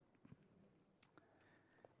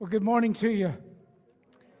Well, good morning to you.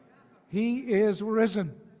 He is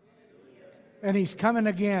risen, and He's coming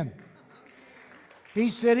again. He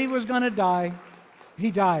said He was going to die. He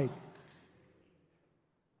died.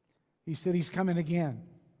 He said He's coming again.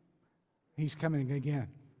 He's coming again.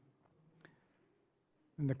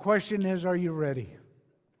 And the question is, are you ready?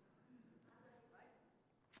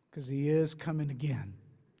 Because He is coming again.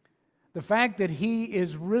 The fact that He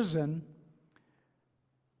is risen,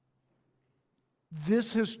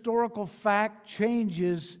 this historical fact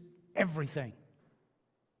changes everything.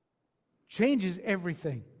 Changes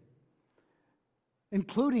everything,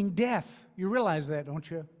 including death. You realize that,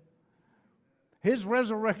 don't you? His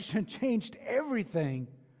resurrection changed everything,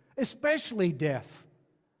 especially death,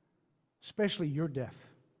 especially your death.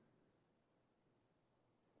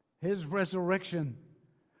 His resurrection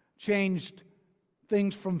changed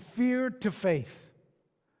things from fear to faith,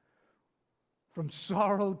 from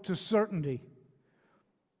sorrow to certainty,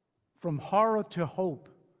 from horror to hope.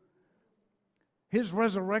 His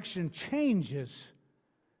resurrection changes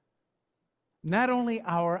not only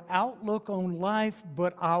our outlook on life,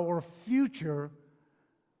 but our future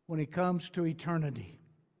when it comes to eternity.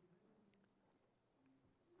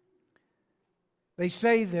 They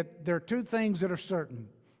say that there are two things that are certain: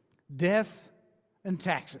 death and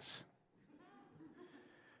taxes.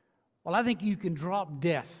 Well, I think you can drop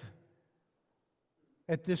death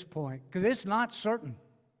at this point, because it's not certain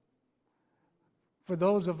for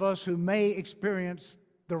those of us who may experience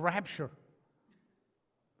the rapture.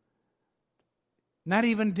 Not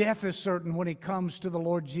even death is certain when it comes to the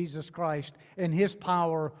Lord Jesus Christ and His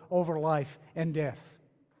power over life and death.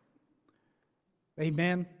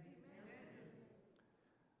 Amen?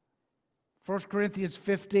 1 Corinthians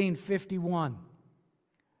 15:51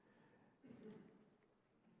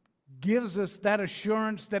 gives us that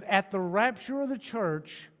assurance that at the rapture of the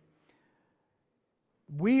church,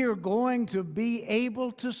 we are going to be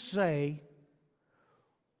able to say,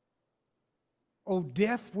 "O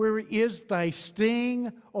death, where is thy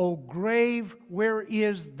sting? O grave, where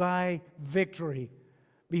is thy victory?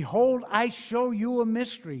 Behold, I show you a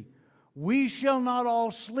mystery. We shall not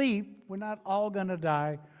all sleep." We're not all going to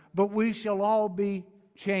die, but we shall all be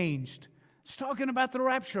changed. It's talking about the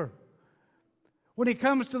rapture. When it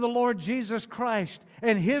comes to the Lord Jesus Christ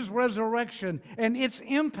and His resurrection and its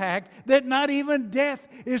impact, that not even death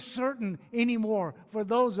is certain anymore for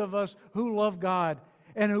those of us who love God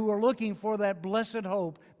and who are looking for that blessed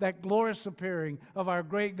hope, that glorious appearing of our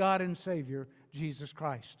great God and Savior, Jesus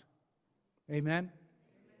Christ. Amen?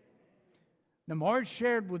 Now, Marge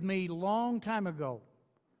shared with me a long time ago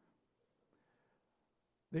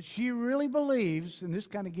that she really believes, and this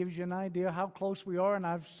kind of gives you an idea how close we are, and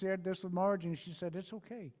I've shared this with Marge, and she said, it's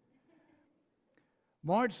okay.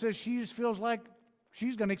 Marge says she just feels like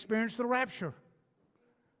she's going to experience the rapture.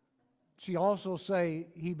 She also say,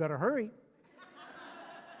 he better hurry.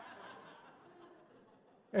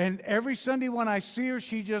 And every Sunday when I see her,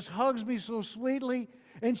 she just hugs me so sweetly,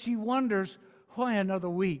 and she wonders, why another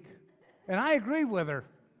week? And I agree with her,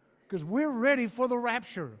 because we're ready for the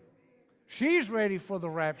rapture. She's ready for the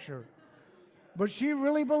rapture. But she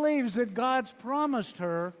really believes that God's promised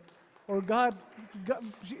her, or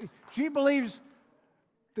she believes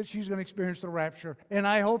that she's going to experience the rapture. And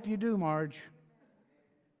I hope you do, Marge.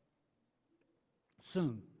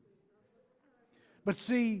 Soon. But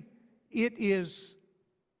see, it is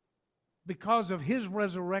because of His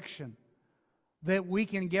resurrection that we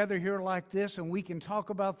can gather here like this, and we can talk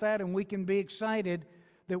about that, and we can be excited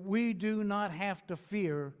that we do not have to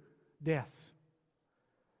fear death.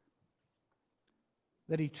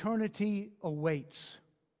 That eternity awaits.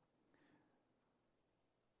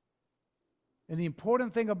 And the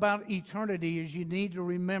important thing about eternity is you need to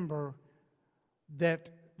remember that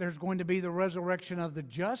there's going to be the resurrection of the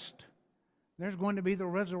just, there's going to be the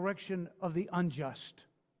resurrection of the unjust.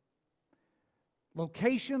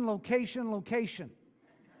 Location, location, location.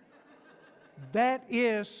 That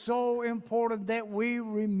is so important that we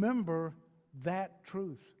remember that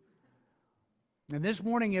truth. And this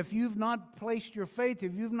morning, if you've not placed your faith,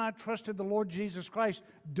 if you've not trusted the Lord Jesus Christ,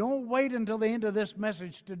 don't wait until the end of this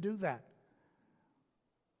message to do that.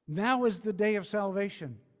 Now is the day of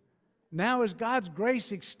salvation. Now is God's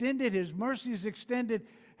grace extended, His mercies extended,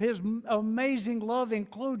 His amazing love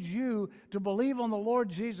includes you to believe on the Lord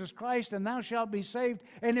Jesus Christ, and thou shalt be saved.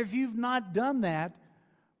 And if you've not done that,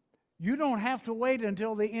 you don't have to wait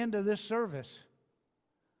until the end of this service.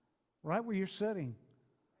 Right where you're sitting,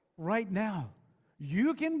 right now.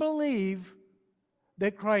 You can believe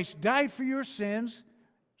that Christ died for your sins.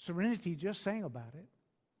 Serenity just sang about it.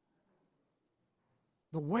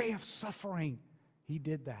 The way of suffering, He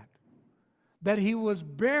did that. that he was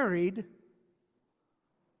buried,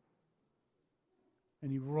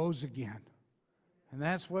 and he rose again. And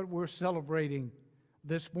that's what we're celebrating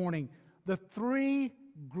this morning. The three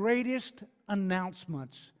greatest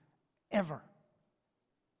announcements ever.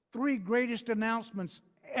 Three greatest announcements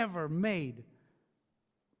ever made.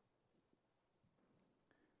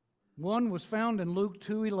 One was found in Luke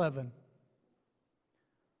 2:11.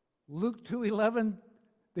 Luke 2:11,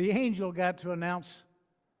 the angel got to announce,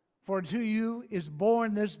 "For to you is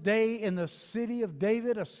born this day in the city of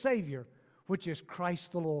David a Savior, which is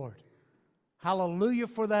Christ the Lord." Hallelujah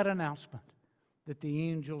for that announcement that the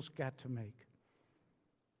angels got to make.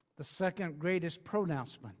 The second greatest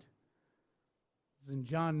pronouncement is in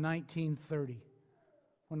John 19:30,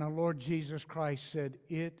 when our Lord Jesus Christ said,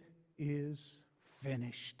 "It is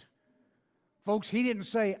finished." Folks, he didn't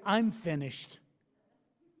say, "I'm finished."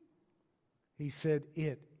 He said,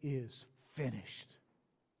 "It is finished."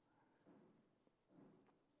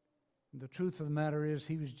 And the truth of the matter is,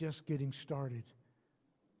 he was just getting started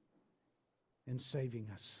in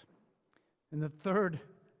saving us. And the third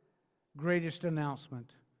greatest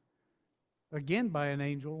announcement, again by an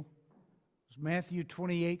angel, was Matthew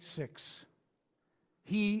 28:6.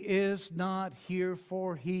 "He is not here,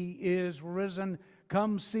 for he is risen.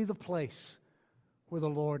 Come see the place where the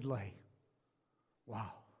Lord lay."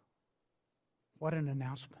 Wow. What an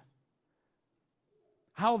announcement.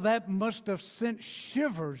 How that must have sent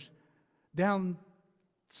shivers down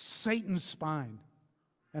Satan's spine.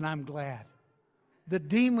 And I'm glad. The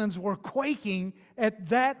demons were quaking at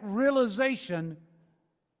that realization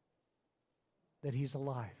that he's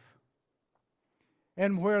alive.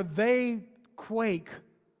 And where they quake,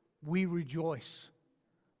 we rejoice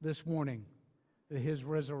this morning at his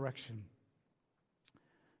resurrection.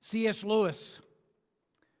 C.S. Lewis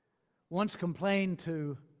once complained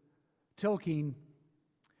to Tolkien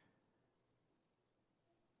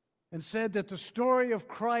and said that the story of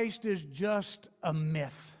Christ is just a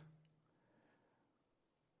myth.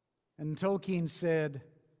 And Tolkien said,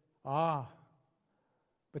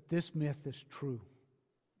 but this myth is true.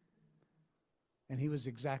 And he was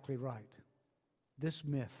exactly right. This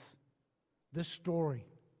myth, this story,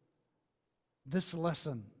 this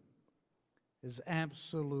lesson is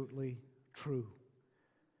absolutely true.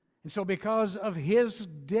 And so because of his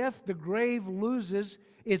death, the grave loses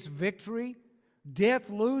its victory. Death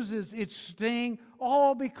loses its sting,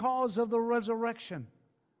 all because of the resurrection.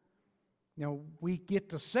 Now, we get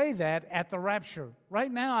to say that at the rapture.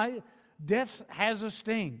 Right now, death has a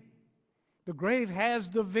sting. The grave has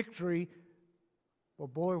the victory. Well,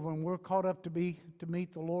 boy, when we're caught up to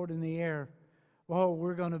meet the Lord in the air, well,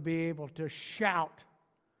 we're going to be able to shout,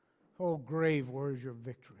 "Oh, grave, where's your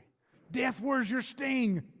victory? Death, where's your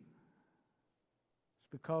sting?" It's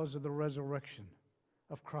because of the resurrection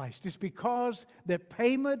of Christ. It's because that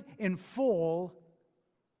payment in full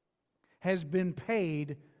has been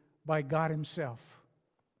paid by God Himself.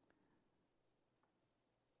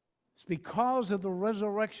 It's because of the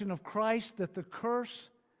resurrection of Christ that the curse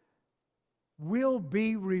will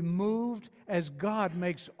be removed as God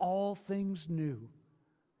makes all things new.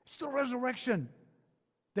 It's the resurrection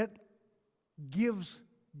that gives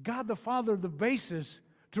God the Father the basis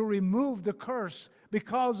to remove the curse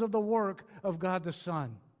because of the work of God the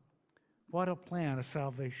Son. What a plan of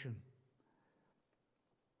salvation.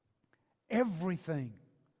 Everything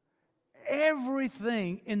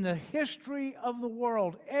in the history of the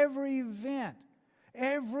world, every event,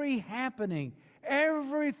 every happening,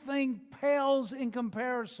 everything pales in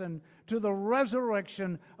comparison to the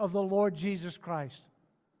resurrection of the Lord Jesus Christ,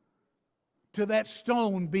 to that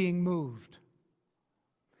stone being moved.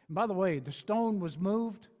 And by the way, the stone was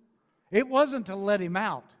moved. It wasn't to let him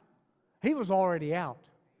out. He was already out.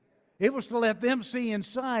 It was to let them see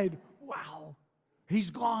inside, wow,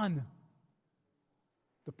 he's gone.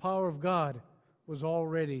 The power of God was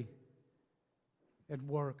already at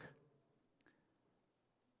work.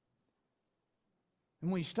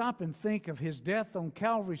 And when you stop and think of his death on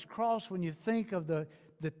Calvary's cross, when you think of the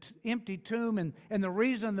empty tomb and the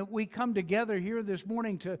reason that we come together here this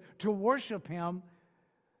morning to worship him,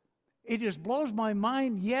 it just blows my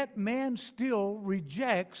mind, yet man still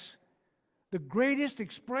rejects the greatest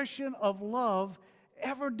expression of love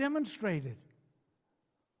ever demonstrated.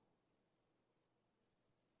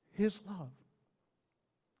 His love.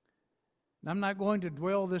 And I'm not going to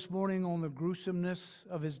dwell this morning on the gruesomeness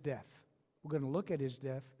of his death. We're going to look at his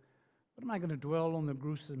death, but I'm not going to dwell on the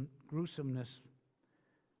gruesomeness,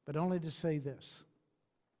 but only to say this.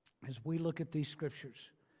 As we look at these scriptures,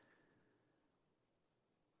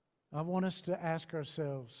 I want us to ask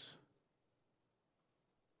ourselves,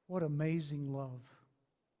 what amazing love.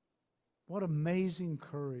 What amazing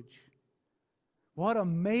courage. What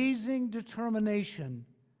amazing determination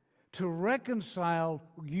to reconcile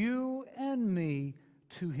you and me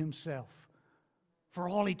to Himself for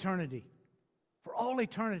all eternity. For all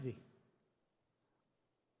eternity.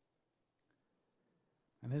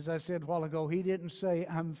 And as I said a while ago, He didn't say,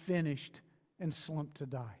 I'm finished, and slump to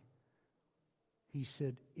die. He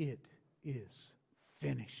said, it is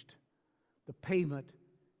finished. The payment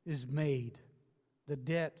is made. The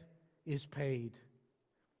debt is paid.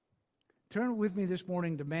 Turn with me this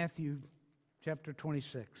morning to Matthew chapter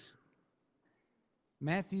 26.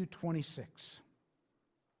 Matthew 26.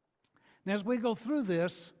 And as we go through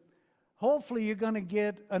this, hopefully you're going to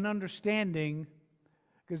get an understanding,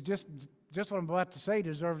 because just what I'm about to say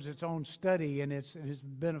deserves its own study, and it's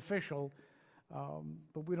beneficial.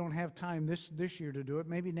 But we don't have time this year to do it.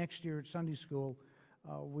 Maybe next year at Sunday school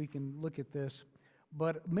we can look at this.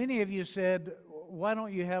 But many of you said, why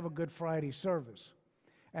don't you have a Good Friday service?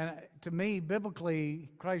 And to me, biblically,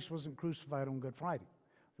 Christ wasn't crucified on Good Friday.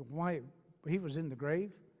 Why? He was in the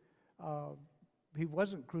grave. He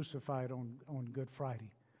wasn't crucified on Good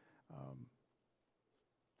Friday.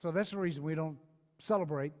 So that's the reason we don't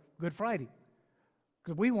celebrate Good Friday.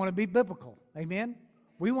 Because we want to be biblical. Amen?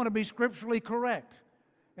 We want to be scripturally correct.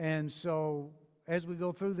 And so as we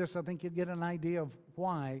go through this, I think you'll get an idea of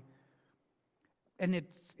why. And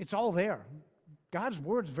it's all there. God's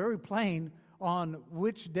word's very plain on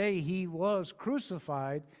which day He was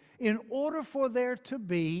crucified in order for there to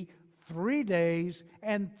be 3 days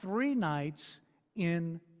and 3 nights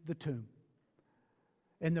in the tomb.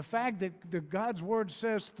 And the fact that God's word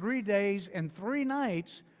says 3 days and 3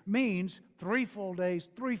 nights means 3 full days,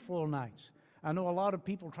 3 full nights. I know a lot of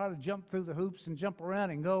people try to jump through the hoops and jump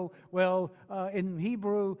around and go, well, in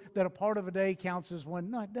Hebrew, that a part of a day counts as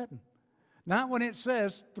one. No, it doesn't. Not when it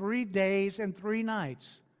says 3 days and 3 nights.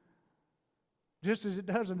 Just as it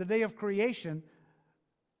does in the day of creation,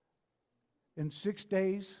 in 6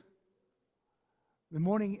 days, the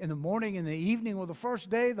morning and the evening were the first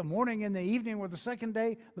day, the morning and the evening were the second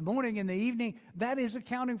day, the morning and the evening, that is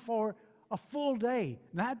accounting for a full day,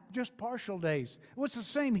 not just partial days. It's the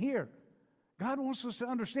same here. God wants us to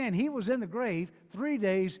understand He was in the grave 3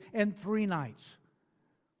 days and 3 nights.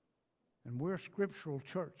 And we're a scriptural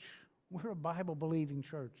church. We're a Bible-believing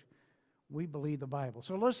church. We believe the Bible.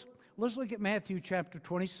 So let's look at Matthew chapter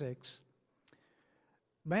 26.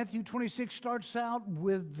 Matthew 26 starts out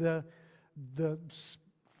with the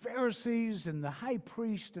Pharisees and the high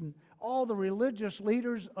priest and all the religious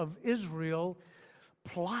leaders of Israel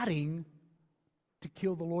plotting to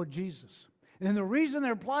kill the Lord Jesus. And the reason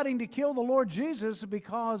they're plotting to kill the Lord Jesus is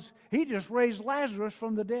because He just raised Lazarus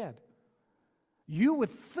from the dead. You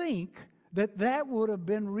would think that would have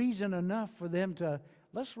been reason enough for them to,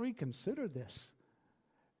 let's reconsider this.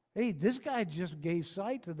 Hey, this guy just gave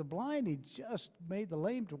sight to the blind. He just made the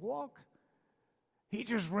lame to walk. He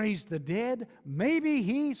just raised the dead. Maybe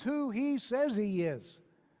He's who He says He is.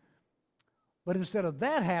 But instead of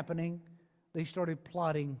that happening, they started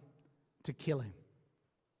plotting to kill Him.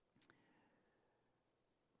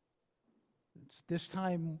 It's this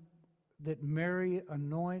time that Mary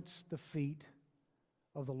anoints the feet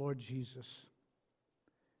of the Lord Jesus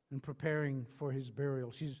in preparing for His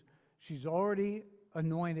burial. She's already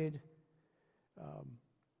anointed.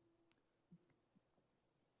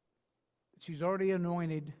 She's already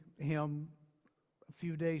anointed Him a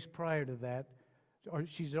few days prior to that. Or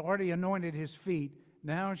she's already anointed His feet.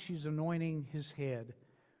 Now she's anointing His head,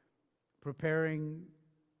 preparing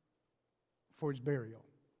for His burial.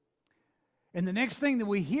 And the next thing that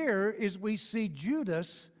we hear is we see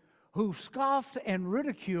Judas, who scoffed and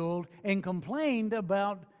ridiculed and complained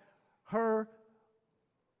about her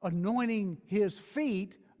anointing His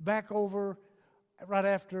feet back over right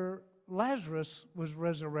after Lazarus was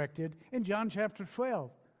resurrected in John chapter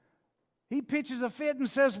 12. He pitches a fit and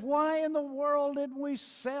says, why in the world didn't we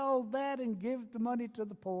sell that and give the money to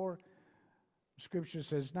the poor? Scripture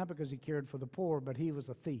says not because He cared for the poor, but he was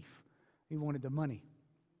a thief. He wanted the money.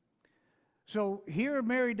 So here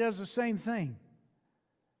Mary does the same thing.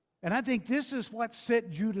 And I think this is what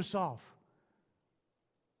set Judas off.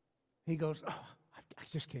 He goes, oh, I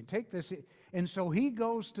just can't take this. And so he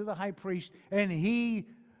goes to the high priest and he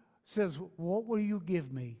says, what will you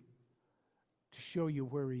give me to show you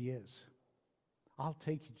where He is? I'll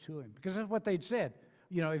take you to Him. Because that's what they'd said.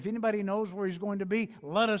 You know, if anybody knows where He's going to be,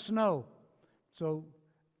 let us know. So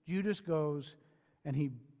Judas goes and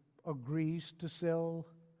he agrees to sell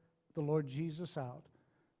the Lord Jesus out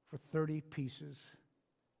for 30 pieces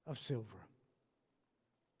of silver.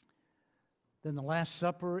 Then the Last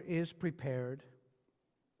Supper is prepared.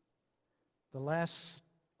 The Last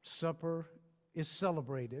Supper is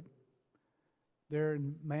celebrated there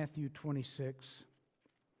in Matthew 26.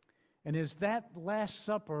 And as that Last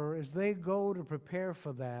Supper, as they go to prepare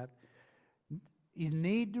for that, you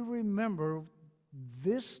need to remember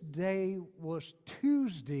this day was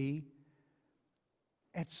Tuesday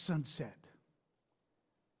at sunset.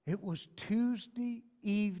 It was Tuesday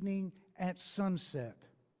evening at sunset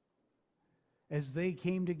as they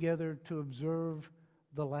came together to observe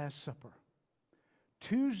the Last Supper.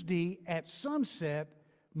 Tuesday at sunset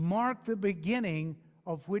marked the beginning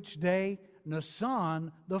of which day?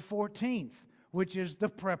 Nisan the 14th, which is the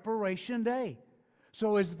preparation day.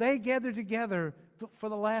 So as they gathered together for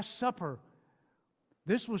the Last Supper,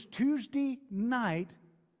 this was Tuesday night,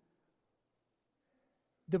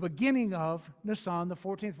 the beginning of Nisan the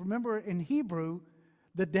 14th. Remember, in Hebrew,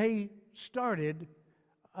 the day started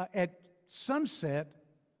at sunset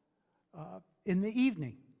in the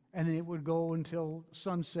evening, and then it would go until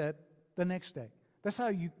sunset the next day. That's how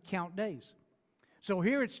you count days. So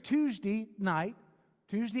here it's Tuesday night,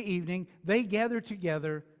 Tuesday evening. They gather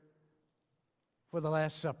together for the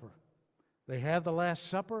Last Supper. They have the Last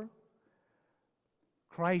Supper.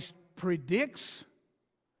 Christ predicts.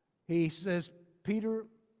 He says, Peter,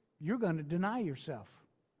 you're going to deny yourself.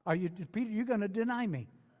 Peter, you're going to deny me.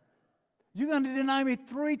 You're going to deny me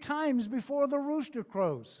 3 times before the rooster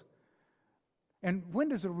crows. And when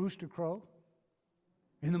does a rooster crow?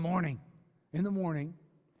 In the morning. In the morning.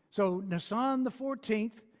 So Nisan the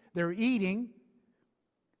 14th, they're eating.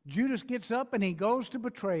 Judas gets up and he goes to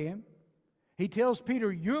betray him. He tells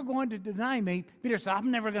Peter, you're going to deny me. Peter says,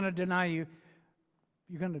 I'm never going to deny you.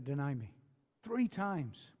 You're going to deny me 3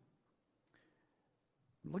 times.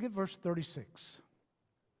 Look at verse 36.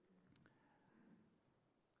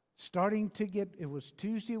 It was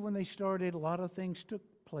Tuesday when they started. A lot of things took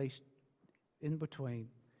place in between.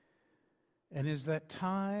 And as that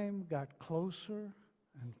time got closer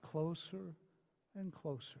and closer and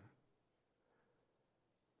closer,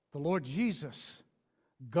 the Lord Jesus,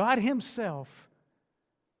 God Himself,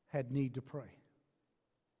 had need to pray.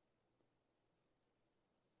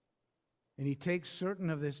 And He takes certain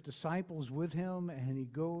of His disciples with Him, and He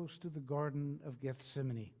goes to the Garden of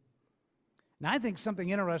Gethsemane. Now, I think something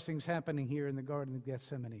interesting is happening here in the Garden of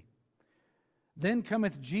Gethsemane. Then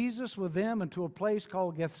cometh Jesus with them unto a place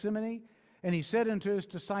called Gethsemane, and He said unto His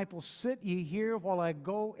disciples, sit ye here while I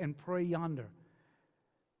go and pray yonder.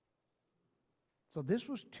 So this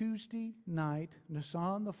was Tuesday night,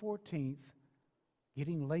 Nisan the 14th,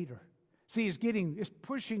 getting later. See, it's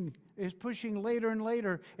pushing later and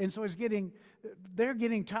later, and so they're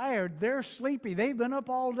getting tired, they're sleepy, they've been up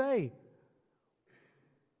all day.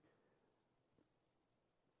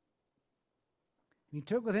 And He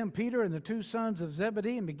took with Him Peter and the 2 sons of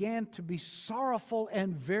Zebedee and began to be sorrowful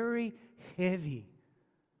and very heavy.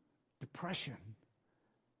 Depression,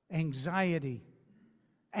 anxiety,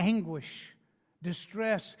 anguish,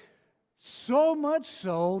 distress, so much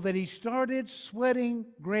so that he started sweating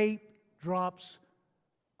great drops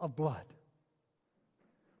of blood.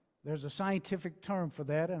 There's a scientific term for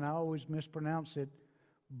that, and I always mispronounce it,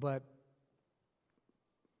 but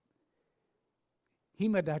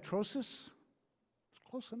hematidrosis, it's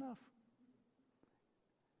close enough.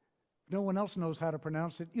 If no one else knows how to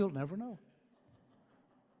pronounce it, you'll never know.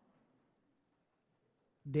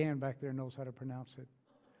 Dan back there knows how to pronounce it.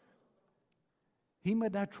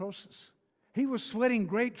 Hematidrosis. He was sweating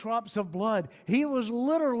great drops of blood. He was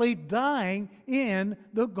literally dying in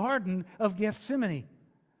the Garden of Gethsemane.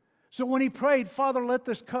 So when he prayed, Father, let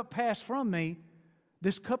this cup pass from me,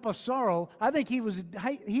 this cup of sorrow, I think he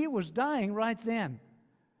was dying right then.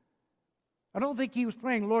 I don't think he was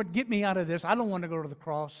praying, Lord, get me out of this. I don't want to go to the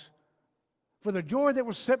cross. For the joy that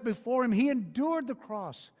was set before him, he endured the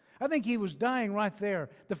cross. I think he was dying right there.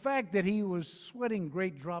 The fact that he was sweating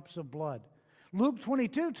great drops of blood. Luke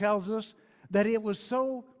 22 tells us that it was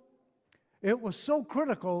so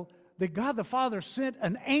critical that God the Father sent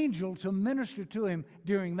an angel to minister to him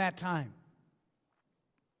during that time.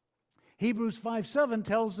 Hebrews 5:7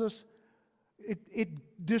 tells us, it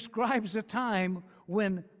describes a time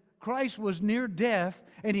when Christ was near death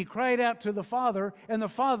and he cried out to the Father, and the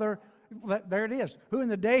Father, there it is, who in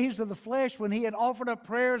the days of the flesh, when he had offered up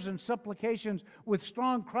prayers and supplications with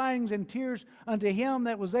strong cryings and tears unto him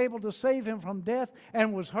that was able to save him from death,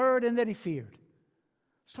 and was heard, and that he feared.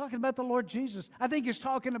 It's talking about the Lord Jesus. I think it's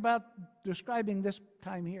talking about describing this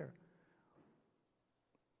time here.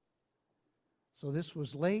 So this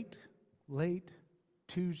was late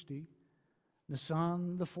Tuesday,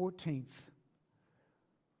 Nisan the 14th,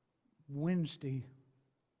 Wednesday,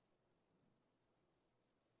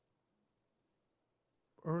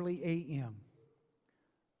 early a.m.,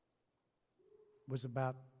 was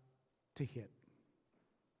about to hit.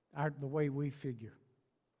 The way we figure.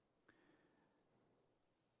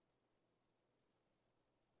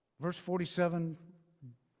 Verse 47,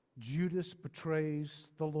 Judas betrays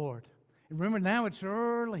the Lord. And remember, now it's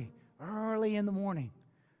early in the morning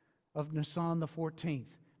of Nisan the 14th.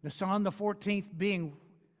 Nisan the 14th being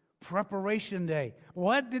preparation day.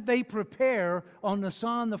 What did they prepare on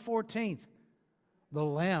Nisan the 14th? The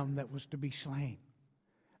lamb that was to be slain.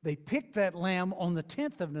 They picked that lamb on the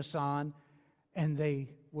 10th of Nisan, and they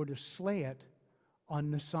were to slay it on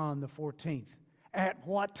Nisan the 14th. At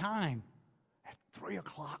what time? At 3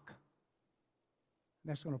 o'clock.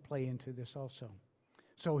 That's going to play into this also.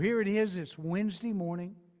 So here it is. It's Wednesday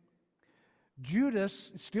morning.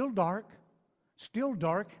 Judas, it's still dark. Still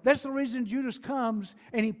dark. That's the reason Judas comes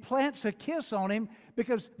and he plants a kiss on him,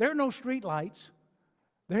 because there are no street lights.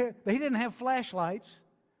 They didn't have flashlights.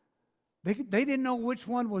 They didn't know which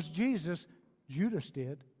one was Jesus. Judas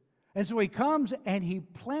did. And so he comes and he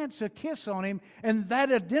plants a kiss on him, and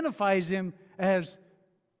that identifies him as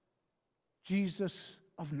Jesus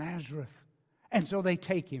of Nazareth. And so they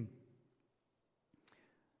take him.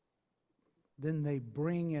 Then they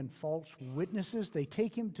bring in false witnesses. They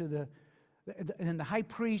take him to and the high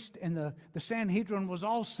priest and the Sanhedrin was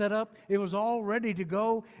all set up. It was all ready to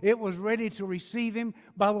go. It was ready to receive him.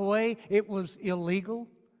 By the way, it was illegal.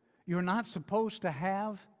 You're not supposed to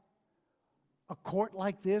have a court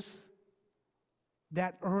like this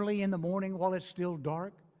that early in the morning while it's still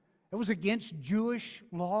dark. It was against Jewish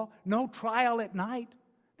law. No trial at night.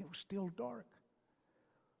 It was still dark.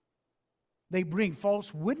 They bring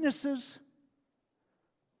false witnesses.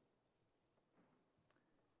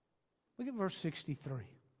 Look at verse 63.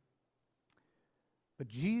 But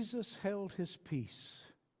Jesus held his peace.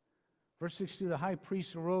 Verse 62, the high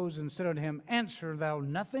priest arose and said unto him, Answer thou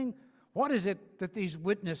nothing? What is it that these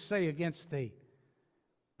witnesses say against thee?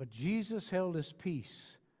 But Jesus held his peace.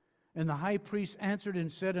 And the high priest answered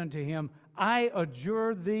and said unto him, I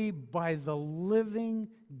adjure thee by the living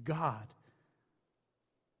God.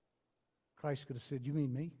 Christ could have said, You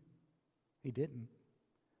mean me? He didn't.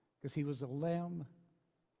 Because he was a lamb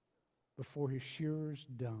before his shearers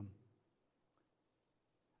dumb.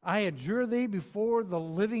 I adjure thee before the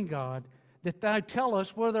living God, that thou tell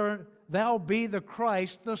us whether thou be the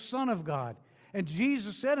Christ, the Son of God. And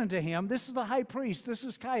Jesus said unto him, this is the high priest, this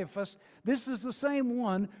is Caiaphas, this is the same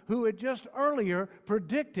one who had just earlier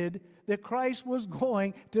predicted that Christ was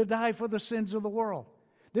going to die for the sins of the world.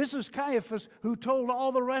 This is Caiaphas who told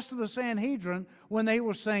all the rest of the Sanhedrin when they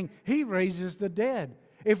were saying, He raises the dead.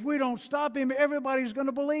 If we don't stop him, everybody's going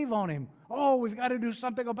to believe on him. Oh, we've got to do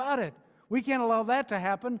something about it. We can't allow that to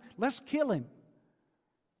happen. Let's kill him.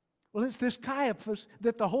 Well, it's this Caiaphas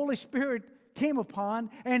that the Holy Spirit came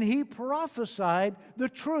upon, and he prophesied the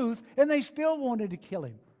truth, and they still wanted to kill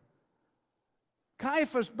him.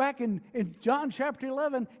 Caiaphas, back in John chapter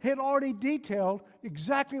 11, had already detailed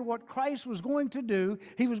exactly what Christ was going to do.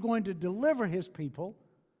 He was going to deliver his people.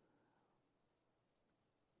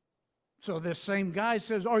 So this same guy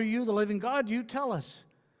says, Are you the living God? You tell us.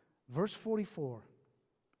 Verse 64.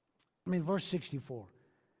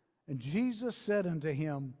 And Jesus said unto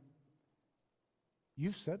him,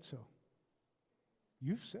 You've said so.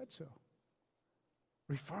 You've said so.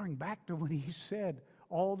 Referring back to when he said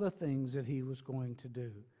all the things that he was going to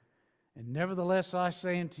do. And nevertheless I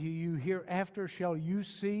say unto you, hereafter shall you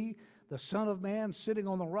see the Son of Man sitting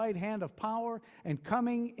on the right hand of power and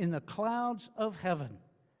coming in the clouds of heaven.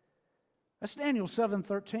 That's Daniel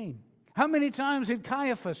 7:13. How many times had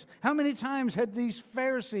Caiaphas, how many times had these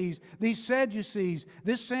Pharisees, these Sadducees,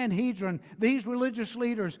 this Sanhedrin, these religious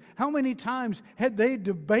leaders, how many times had they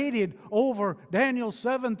debated over Daniel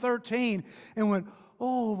 7:13 and went,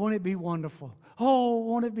 Oh, won't it be wonderful? Oh,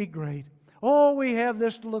 won't it be great? Oh, we have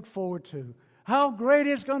this to look forward to. How great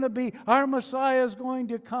it's going to be. Our Messiah is going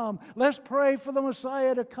to come. Let's pray for the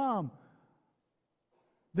Messiah to come.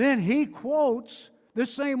 Then he quotes the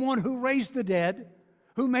same one who raised the dead,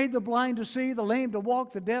 who made the blind to see, the lame to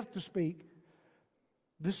walk, the deaf to speak.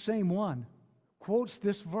 This same one quotes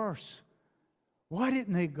this verse. Why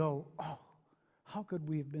didn't they go, Oh, how could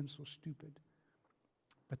we have been so stupid?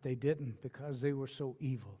 But they didn't, because they were so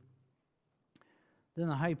evil. Then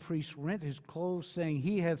the high priest rent his clothes, saying,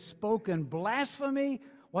 He hath spoken blasphemy.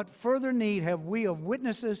 What further need have we of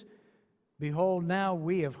witnesses? Behold, now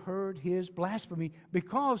we have heard his blasphemy,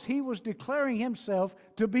 because he was declaring himself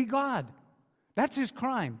to be God. That's his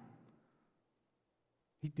crime.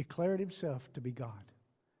 He declared himself to be God.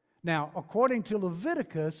 Now, according to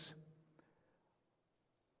Leviticus,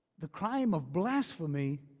 the crime of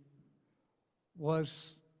blasphemy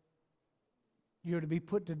was you're to be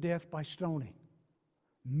put to death by stoning.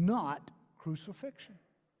 not crucifixion.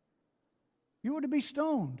 You were to be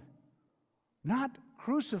stoned, not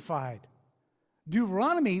crucified.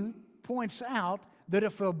 Deuteronomy points out that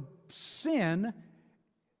if a sin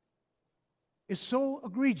is so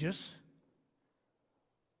egregious,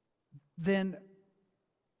 then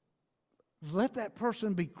let that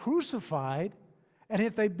person be crucified, and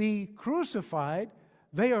if they be crucified,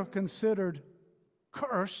 they are considered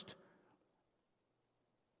cursed.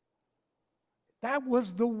 That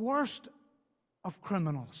was the worst of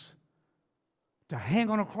criminals, to hang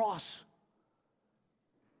on a cross.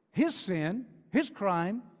 His sin, his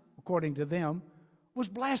crime, according to them, was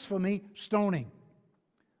blasphemy, stoning.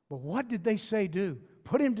 But what did they say do?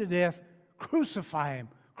 Put him to death, crucify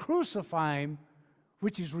him,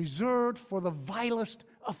 which is reserved for the vilest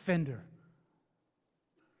offender,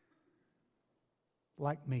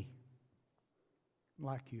 like me,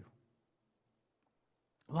 like you.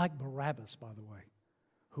 Like Barabbas, by the way,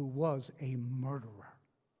 who was a murderer.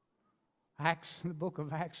 The book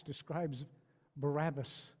of Acts describes Barabbas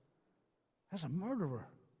as a murderer.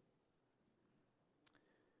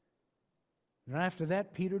 And after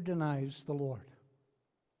that, Peter denies the Lord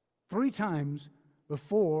 3 times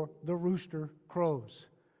before the rooster crows.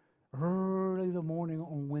 Early the morning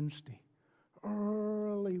on Wednesday,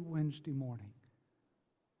 early Wednesday morning,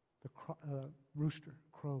 the rooster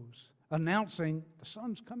crows, announcing the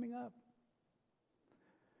sun's coming up.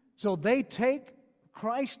 So they take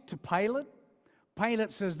Christ to Pilate.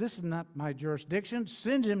 Pilate says, this is not my jurisdiction,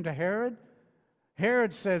 sends him to Herod.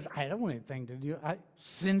 Herod says, I don't want anything to do.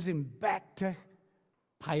 Sends him back to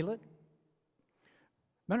Pilate.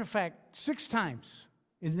 Matter of fact, 6 times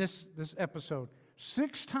in this episode,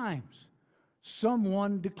 6 times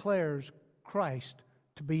someone declares Christ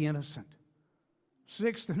to be innocent.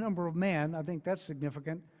 6, the number of men, I think that's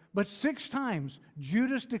significant. But 6 times,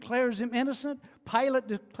 Judas declares him innocent, Pilate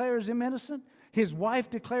declares him innocent, his wife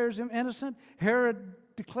declares him innocent, Herod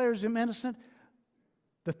declares him innocent,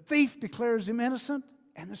 the thief declares him innocent,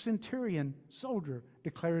 and the centurion soldier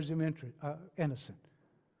declares him innocent.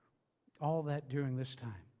 All that during this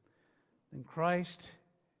time. Then Christ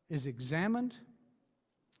is examined,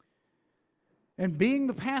 and being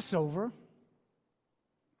the Passover,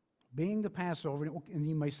 and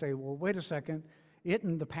you may say, well, wait a second,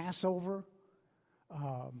 isn't the Passover,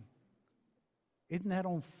 isn't that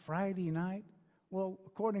on Friday night? Well,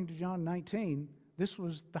 according to John 19, this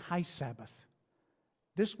was the high Sabbath.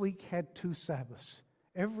 This week had 2 Sabbaths.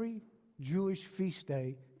 Every Jewish feast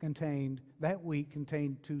day contained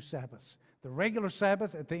 2 Sabbaths. The regular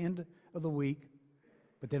Sabbath at the end of the week,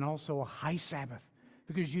 but then also a high Sabbath.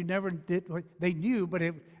 Because you never did, they knew, but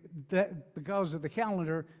because of the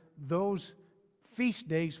calendar, those feast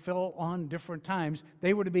days fell on different times.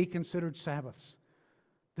 They were to be considered Sabbaths.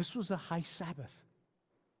 This was a high Sabbath.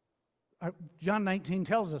 John 19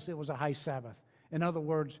 tells us it was a high Sabbath. In other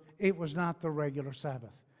words, it was not the regular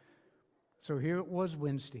Sabbath. So here it was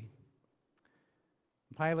Wednesday.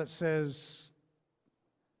 Pilate says,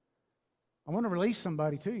 I want to release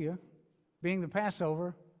somebody to you. Being the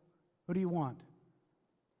Passover, who do you want?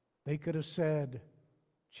 They could have said,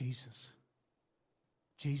 Jesus.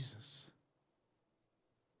 Jesus.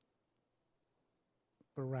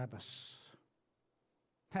 Barabbas.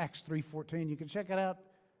 Acts 3:14, you can check it out.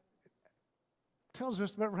 It tells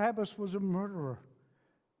us that Barabbas was a murderer.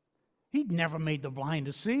 He'd never made the blind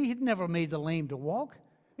to see. He'd never made the lame to walk.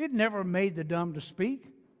 He'd never made the dumb to speak.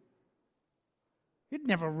 He'd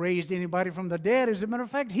never raised anybody from the dead. As a matter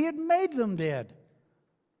of fact, he had made them dead.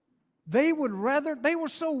 They were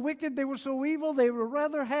so wicked, they were so evil, they would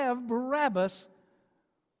rather have Barabbas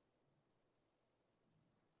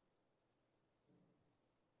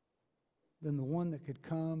than the one that could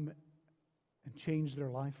come and change their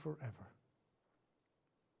life forever.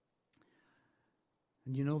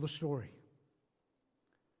 And you know the story.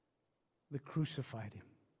 They crucified him.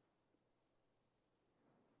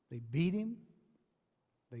 They beat him.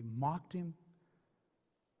 They mocked him.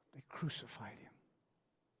 They crucified him.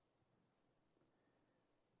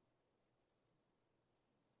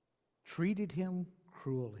 Treated him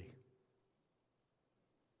cruelly.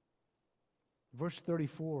 Verse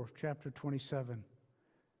 34 of chapter 27.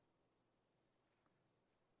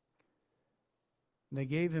 They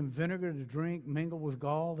gave him vinegar to drink, mingled with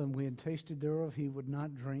gall, and when he had tasted thereof, he would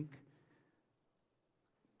not drink.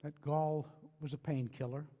 That gall was a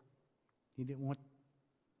painkiller. He didn't want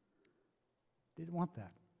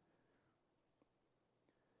that.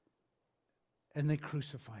 And they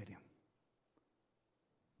crucified him.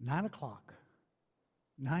 9 o'clock,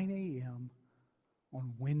 9 a.m.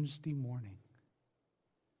 on Wednesday morning.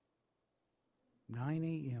 9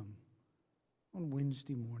 a.m. on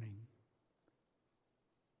Wednesday morning.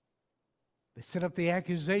 They set up the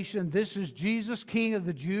accusation, this is Jesus, King of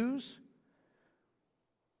the Jews.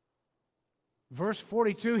 Verse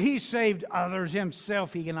 42, he saved others,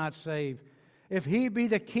 himself he cannot save. If he be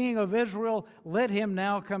the King of Israel, let him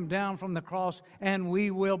now come down from the cross, and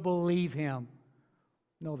we will believe him.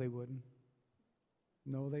 No, they wouldn't.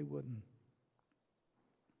 No, they wouldn't.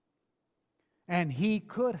 And he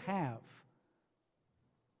could have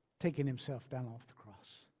taken himself down off the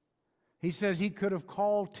cross. He says he could have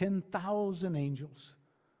called 10,000 angels.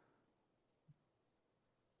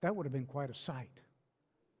 That would have been quite a sight.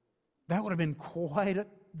 That would have been quite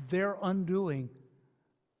their undoing.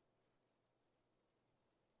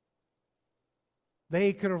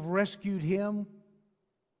 They could have rescued him.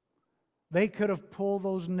 They could have pulled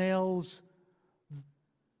those nails.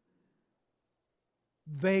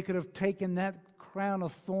 They could have taken that crown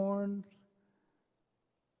of thorns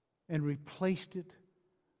and replaced it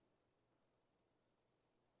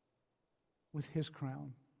with his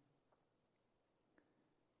crown.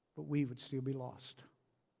 But we would still be lost.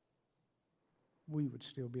 We would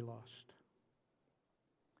still be lost.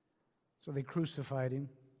 So they crucified him.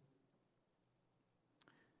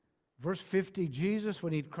 Verse 50, Jesus,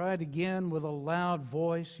 when he'd cried again with a loud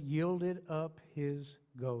voice, yielded up his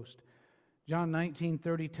ghost. John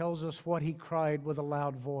 19:30 tells us what he cried with a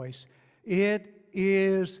loud voice. It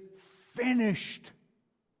is finished.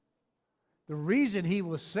 The reason he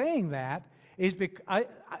was saying that is because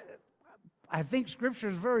I think Scripture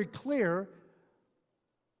is very clear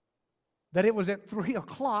that it was at 3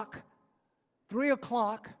 o'clock. 3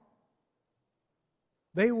 o'clock,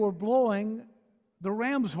 they were blowing the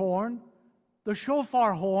ram's horn, the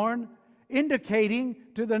shofar horn, indicating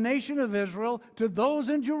to the nation of Israel, to those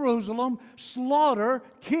in Jerusalem, slaughter,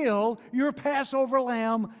 kill your Passover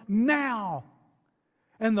lamb now.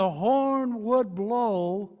 And the horn would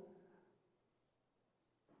blow.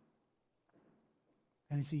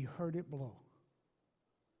 And as he heard it blow,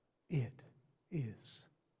 it is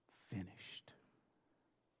finished.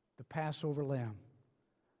 The Passover lamb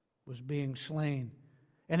was being slain.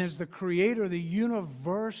 And as the creator of the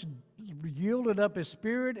universe yielded up his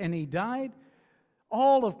spirit and he died,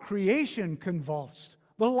 all of creation convulsed.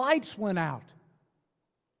 The lights went out.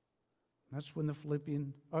 That's when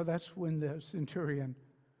the centurion.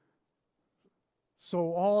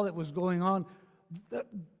 So all that was going on,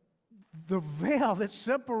 the veil that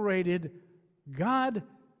separated God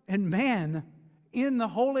and man in the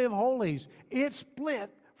Holy of Holies, it split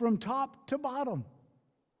from top to bottom.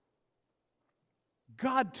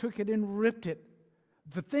 God took it and ripped it.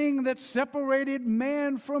 The thing that separated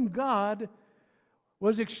man from God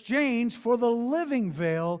was exchanged for the living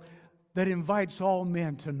veil that invites all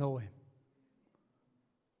men to know him.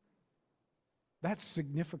 That's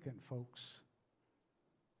significant, folks,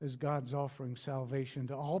 as God's offering salvation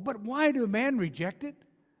to all. But why do man reject it?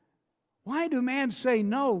 Why do man say,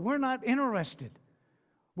 no, we're not interested?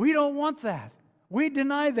 We don't want that. We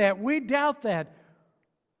deny that. We doubt that.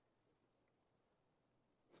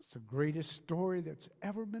 It's the greatest story that's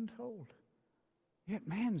ever been told. Yet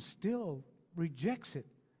man still rejects it.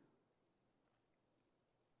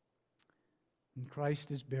 And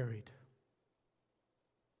Christ is buried.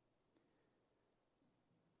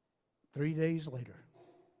 3 days later,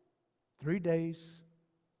 3 days,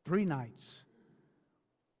 3 nights,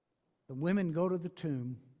 the women go to the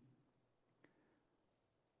tomb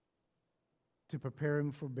to prepare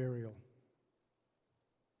him for burial,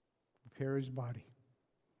 prepare his body.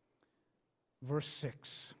 Verse 6,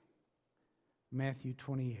 Matthew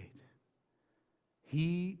 28.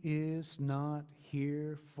 He is not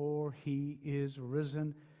here, for he is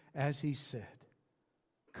risen, as he said.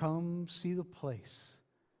 Come see the place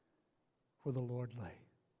where the Lord lay.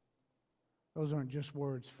 Those aren't just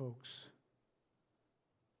words, folks.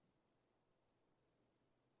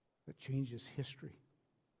 That changes history.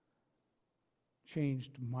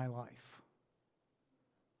 Changed my life.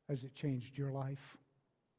 Has it changed your life?